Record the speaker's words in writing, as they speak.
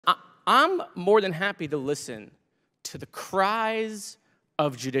I'm more than happy to listen to the cries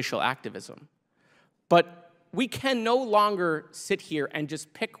of judicial activism, but we can no longer sit here and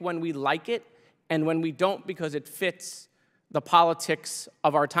just pick when we like it and when we don't because it fits the politics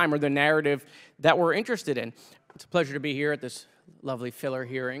of our time or the narrative that we're interested in. It's a pleasure to be here at this lovely filler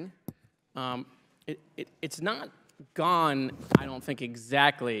hearing. It's not gone, I don't think,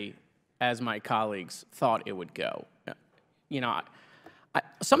 exactly as my colleagues thought it would go. You know,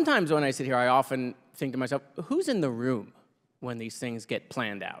 sometimes when I sit here, I often think to myself, who's in the room when these things get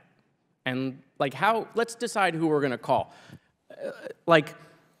planned out? And like let's decide who we're gonna call.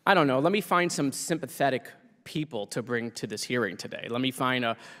 I don't know, let me find some sympathetic people to bring to this hearing today. Let me find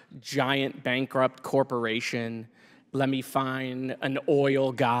a giant bankrupt corporation. Let me find an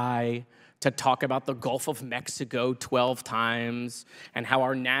oil guy to talk about the Gulf of Mexico 12 times and how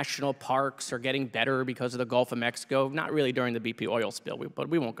our national parks are getting better because of the Gulf of Mexico. Not really during the BP oil spill, but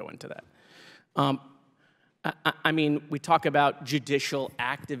we won't go into that. I mean, we talk about judicial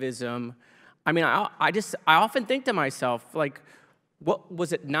activism. I mean, I often think to myself, like, what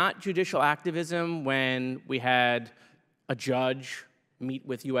was it not judicial activism when we had a judge meet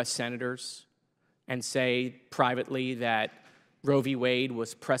with US senators and say privately that Roe v. Wade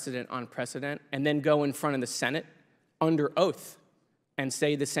was precedent on precedent, and then go in front of the Senate under oath and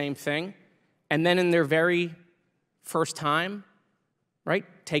say the same thing, and then in their very first time, right,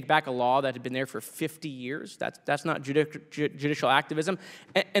 take back a law that had been there for 50 years? That's not judicial activism.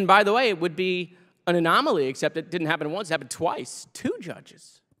 And by the way, it would be an anomaly, except it didn't happen once, it happened twice. Two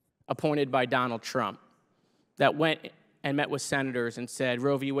judges appointed by Donald Trump that went and met with senators and said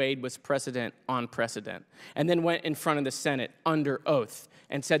Roe v. Wade was precedent on precedent, and then went in front of the Senate under oath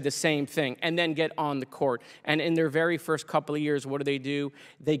and said the same thing, and then get on the court. And in their very first couple of years, what do?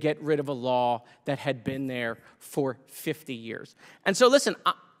 They get rid of a law that had been there for 50 years. And so listen,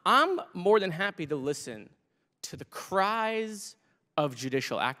 I'm more than happy to listen to the cries of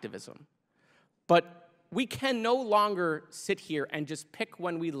judicial activism, but we can no longer sit here and just pick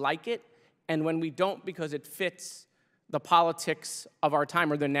when we like it and when we don't because it fits the politics of our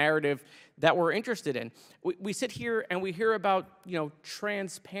time or the narrative that we're interested in. We sit here and we hear about, you know,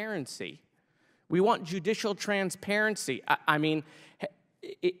 transparency. We want judicial transparency. I mean,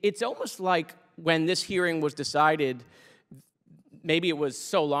 it's almost like when this hearing was decided, maybe it was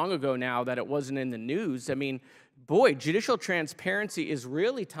so long ago now that it wasn't in the news. I mean, boy, judicial transparency is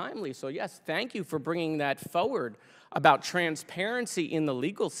really timely. So yes, thank you for bringing that forward about transparency in the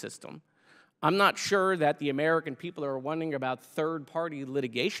legal system. I'm not sure that the American people are wondering about third-party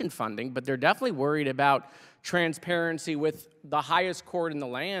litigation funding, but they're definitely worried about transparency with the highest court in the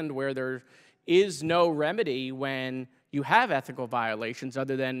land where there is no remedy when you have ethical violations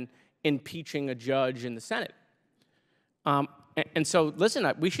other than impeaching a judge in the Senate. And so,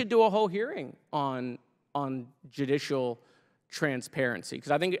 listen, we should do a whole hearing on judicial transparency because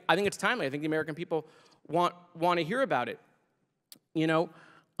I think it's timely. I think the American people want to hear about it. You know,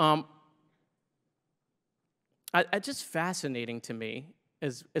 it's just fascinating to me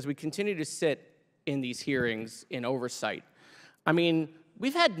as we continue to sit in these hearings in oversight. I mean,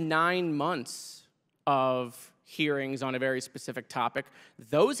 we've had 9 months of hearings on a very specific topic.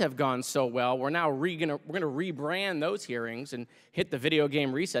 Those have gone so well. We're now we're gonna rebrand those hearings and hit the video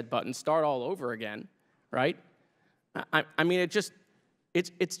game reset button, start all over again, right? I mean, it's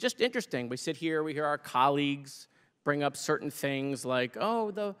just interesting. We sit here, we hear our colleagues bring up certain things like,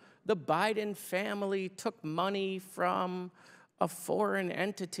 oh, the Biden family took money from a foreign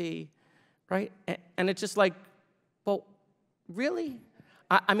entity, right? And it's just like, well, really?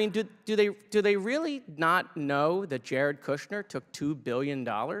 I mean, do they really not know that Jared Kushner took $2 billion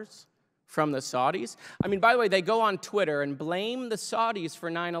from the Saudis? I mean, by the way, they go on Twitter and blame the Saudis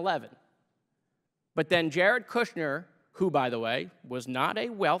for 9/11. But then Jared Kushner, who, by the way, was not a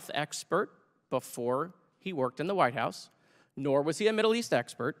wealth expert before he worked in the White House, nor was he a Middle East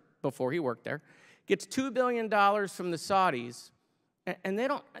expert before he worked there, gets $2 billion from the Saudis, and they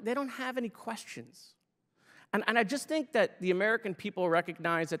don't have any questions. And I just think that the American people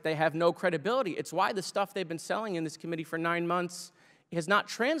recognize that they have no credibility. It's why the stuff they've been selling in this committee for 9 months has not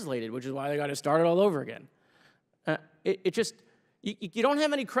translated, which is why they got to start it all over again. You don't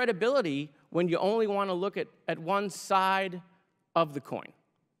have any credibility when you only want to look at one side of the coin,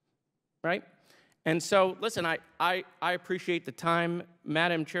 right? And so, listen, I appreciate the time,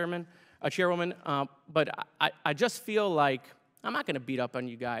 Madam Chairwoman, but I just feel like I'm not going to beat up on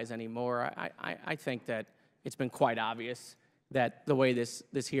you guys anymore. I think that it's been quite obvious that the way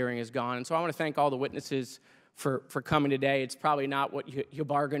this hearing has gone. And so I want to thank all the witnesses for coming today. It's probably not what you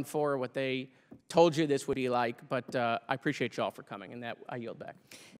bargained for, what they told you this would be like, but I appreciate you all for coming, and that I yield back.